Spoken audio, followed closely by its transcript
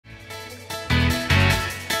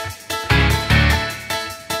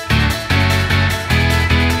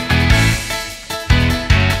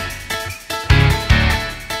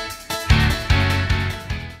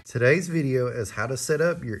Today's video is how to set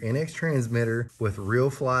up your NX transmitter with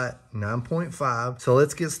RealFlight 9.5. So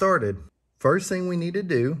let's get started. First thing we need to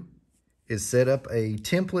do is set up a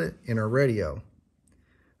template in our radio.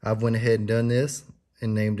 I've went ahead and done this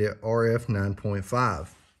and named it RF 9.5.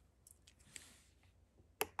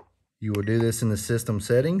 You will do this in the system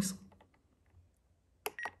settings.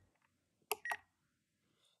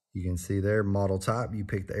 You can see there, model type, you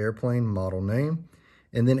pick the airplane, model name,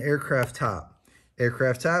 and then aircraft type.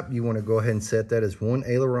 Aircraft type, you want to go ahead and set that as one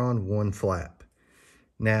aileron, one flap.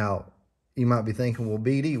 Now, you might be thinking, well,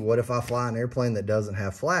 BD, what if I fly an airplane that doesn't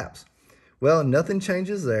have flaps? Well, nothing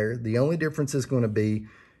changes there. The only difference is going to be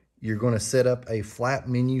you're going to set up a flap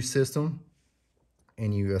menu system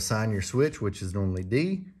and you assign your switch, which is normally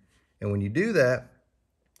D. And when you do that,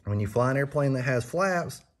 when you fly an airplane that has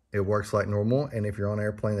flaps, it works like normal. And if you're on an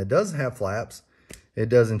airplane that doesn't have flaps, it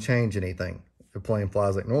doesn't change anything. The plane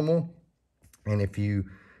flies like normal. And if you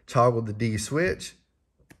toggle the D switch,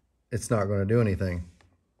 it's not going to do anything.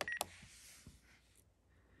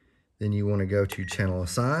 Then you want to go to channel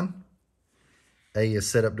assign. A is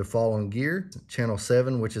set up default on gear. Channel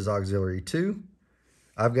 7, which is auxiliary 2.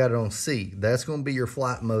 I've got it on C. That's going to be your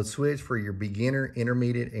flight mode switch for your beginner,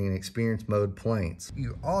 intermediate, and experienced mode planes.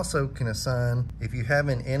 You also can assign, if you have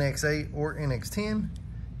an NX8 or NX10,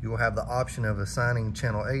 you will have the option of assigning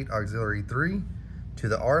channel 8 auxiliary 3 to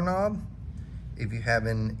the R knob. If you have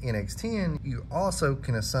an NX10, you also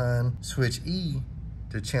can assign switch E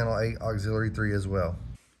to channel 8 auxiliary 3 as well.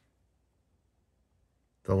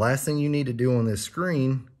 The last thing you need to do on this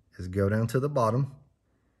screen is go down to the bottom,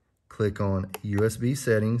 click on USB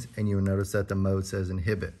settings, and you'll notice that the mode says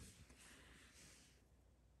inhibit.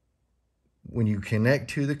 When you connect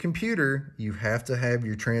to the computer, you have to have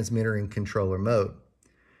your transmitter in controller mode.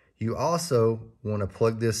 You also want to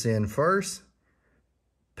plug this in first,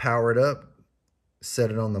 power it up,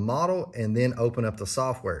 set it on the model, and then open up the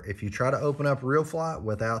software. If you try to open up RealFlight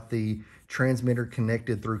without the transmitter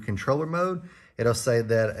connected through controller mode, it'll say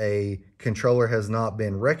that a controller has not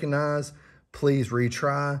been recognized. Please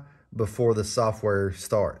retry before the software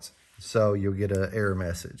starts. So you'll get an error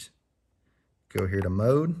message. Go here to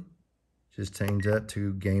mode, just change that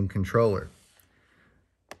to game controller.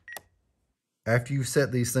 After you've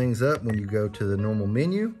set these things up, when you go to the normal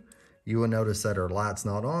menu, you will notice that our light's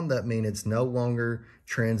not on. That means it's no longer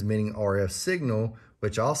transmitting RF signal,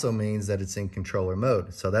 which also means that it's in controller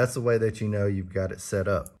mode. So that's the way that you know you've got it set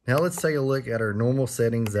up. Now let's take a look at our normal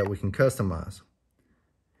settings that we can customize.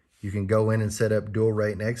 You can go in and set up dual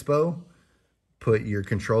rate and expo, put your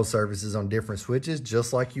control surfaces on different switches,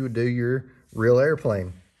 just like you would do your real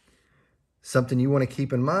airplane. Something you want to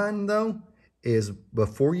keep in mind though, is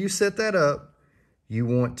before you set that up, you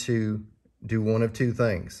want to do one of two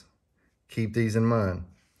things. Keep these in mind.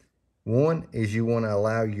 One is you want to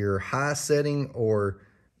allow your high setting or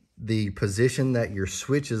the position that your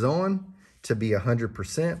switch is on to be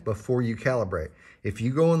 100% before you calibrate. If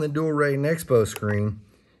you go on the dual rate and expo screen,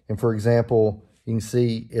 and for example, you can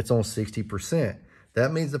see it's on 60%.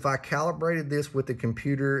 That means if I calibrated this with the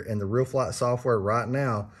computer and the RealFlight software right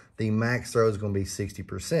now, the max throw is going to be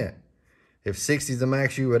 60%. If 60 is the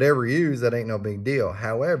max you would ever use, that ain't no big deal.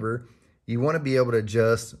 However, you want to be able to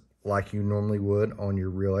adjust like you normally would on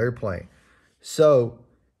your real airplane. So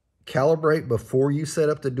calibrate before you set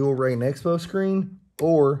up the dual rate and expo screen,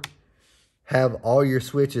 or have all your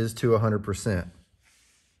switches to 100%.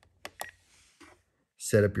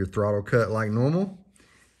 Set up your throttle cut like normal.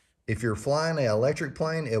 If you're flying an electric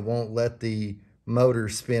plane, it won't let the motor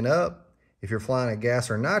spin up. If you're flying a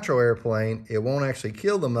gas or nitro airplane, it won't actually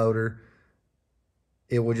kill the motor.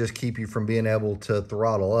 It will just keep you from being able to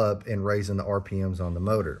throttle up and raising the RPMs on the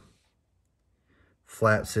motor.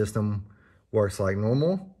 Flap system works like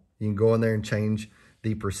normal. You can go in there and change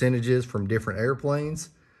the percentages from different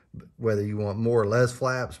airplanes, whether you want more or less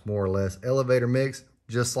flaps, more or less elevator mix,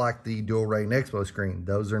 just like the dual rate and expo screen.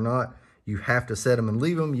 Those are not, you have to set them and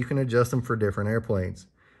leave them. You can adjust them for different airplanes.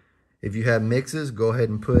 If you have mixes, go ahead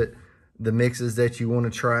and put the mixes that you want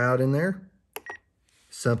to try out in there.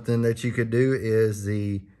 Something that you could do is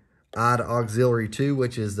the I to auxiliary 2,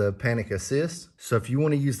 which is the panic assist. So if you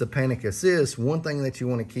want to use the panic assist, one thing that you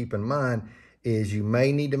want to keep in mind is you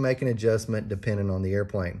may need to make an adjustment depending on the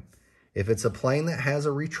airplane. If it's a plane that has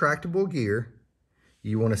a retractable gear,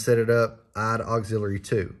 you want to set it up I to auxiliary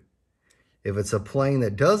 2. If it's a plane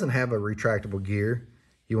that doesn't have a retractable gear,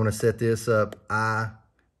 you want to set this up I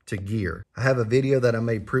to gear. I have a video that I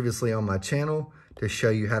made previously on my channel to show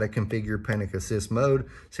you how to configure panic assist mode.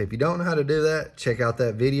 So if you don't know how to do that, check out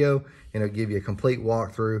that video and it'll give you a complete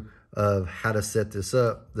walkthrough of how to set this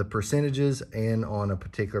up, the percentages, and on a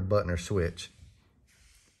particular button or switch.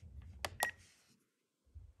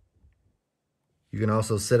 You can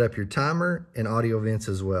also set up your timer and audio vents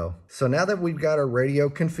as well. So now that we've got our radio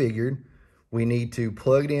configured, we need to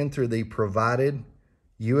plug it in through the provided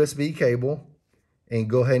USB cable and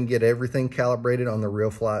go ahead and get everything calibrated on the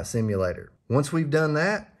RealFlight Simulator. Once we've done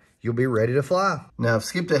that, you'll be ready to fly. Now I've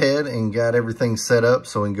skipped ahead and got everything set up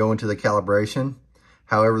so we can go into the calibration.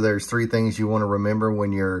 However, there's 3 things you want to remember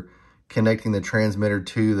when you're connecting the transmitter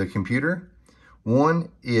to the computer. One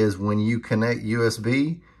is when you connect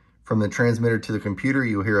USB from the transmitter to the computer,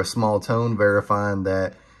 you'll hear a small tone verifying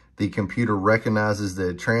that the computer recognizes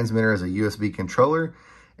the transmitter as a USB controller.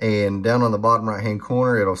 And down on the bottom right-hand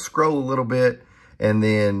corner, it'll scroll a little bit, and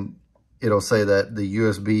then it'll say that the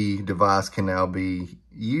USB device can now be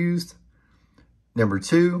used. Number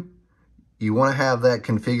 2, you want to have that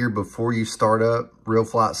configured before you start up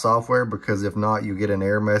RealFlight software, because if not, you get an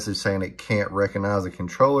error message saying it can't recognize a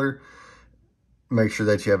controller. Make sure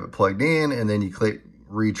that you have it plugged in, and then you click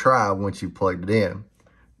retry once you've plugged it in.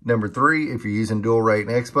 Number 3, if you're using dual rate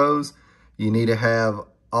and expos, you need to have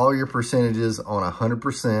all your percentages on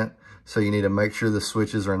 100%, so you need to make sure the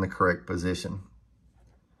switches are in the correct position.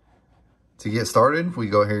 To get started, we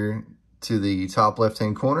go here to the top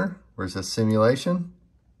left-hand corner where it says simulation.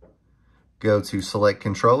 Go to select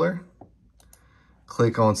controller.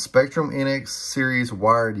 Click on Spektrum NX series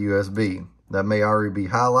wired USB. That may already be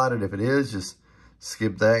highlighted. If it is, just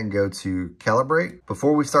skip that and go to calibrate.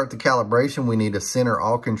 Before we start the calibration, we need to center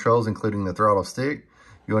all controls, including the throttle stick.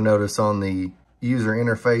 You'll notice on the user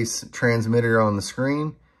interface transmitter on the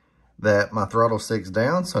screen that my throttle stick's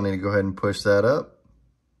down, so I need to go ahead and push that up.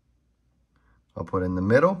 I'll put it in the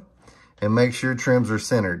middle and make sure trims are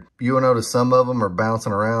centered. You will notice some of them are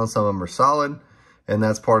bouncing around, some of them are solid, and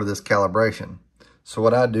that's part of this calibration. So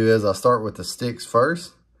what I do is I start with the sticks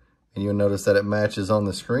first, and you'll notice that it matches on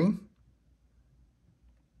the screen.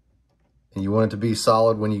 And you want it to be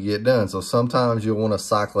solid when you get done. So sometimes you'll want to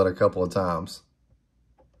cycle it a couple of times.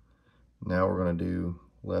 Now we're going to do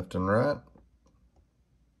left and right.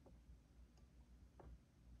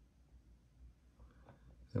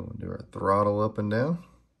 Then we'll do our throttle up and down.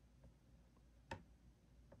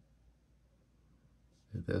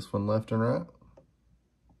 Do this one left and right.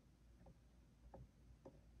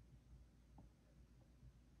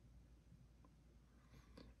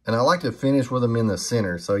 And I like to finish with them in the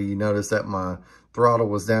center. So you notice that my throttle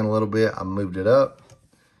was down a little bit. I moved it up.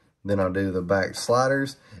 Then I'll do the back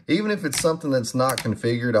sliders. Even if it's something that's not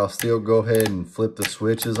configured, I'll still go ahead and flip the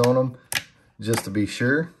switches on them just to be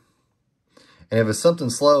sure. And if it's something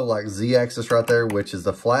slow like Z-axis right there, which is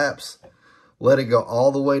the flaps, let it go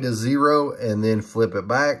all the way to 0 and then flip it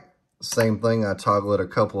back. Same thing, I toggle it a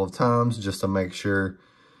couple of times just to make sure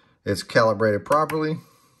it's calibrated properly.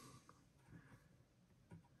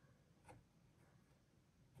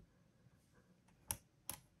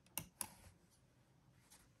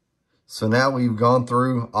 So now we've gone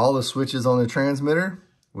through all the switches on the transmitter.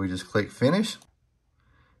 We just click finish,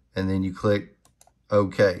 and then you click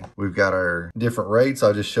OK. We've got our different rates.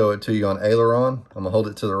 I'll just show it to you on aileron. I'm gonna hold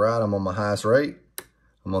it to the right. I'm on my highest rate.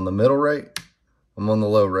 I'm on the middle rate. I'm on the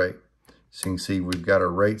low rate. So you can see we've got our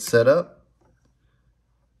rates set up.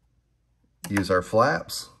 Use our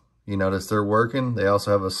flaps. You notice they're working. They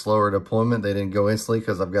also have a slower deployment. They didn't go instantly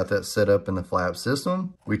because I've got that set up in the flap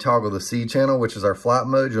system. We toggle the C channel, which is our flight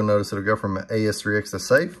mode. You'll notice it'll go from AS3X to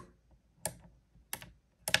safe.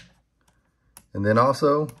 And then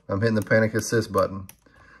also, I'm hitting the panic assist button.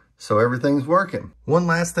 So everything's working. One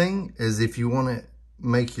last thing is if you want to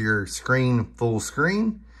make your screen full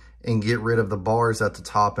screen and get rid of the bars at the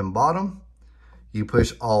top and bottom, you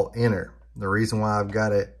push Alt-Enter. The reason why I've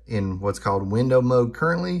got it in what's called window mode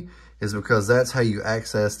currently is because that's how you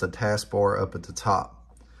access the taskbar up at the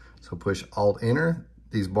top. So push Alt-Enter,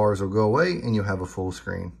 these bars will go away and you'll have a full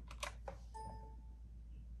screen.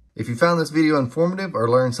 If you found this video informative or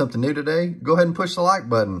learned something new today, go ahead and push the like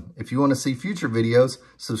button. If you want to see future videos,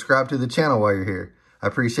 subscribe to the channel while you're here. I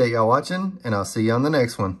appreciate y'all watching, and I'll see you on the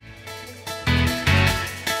next one.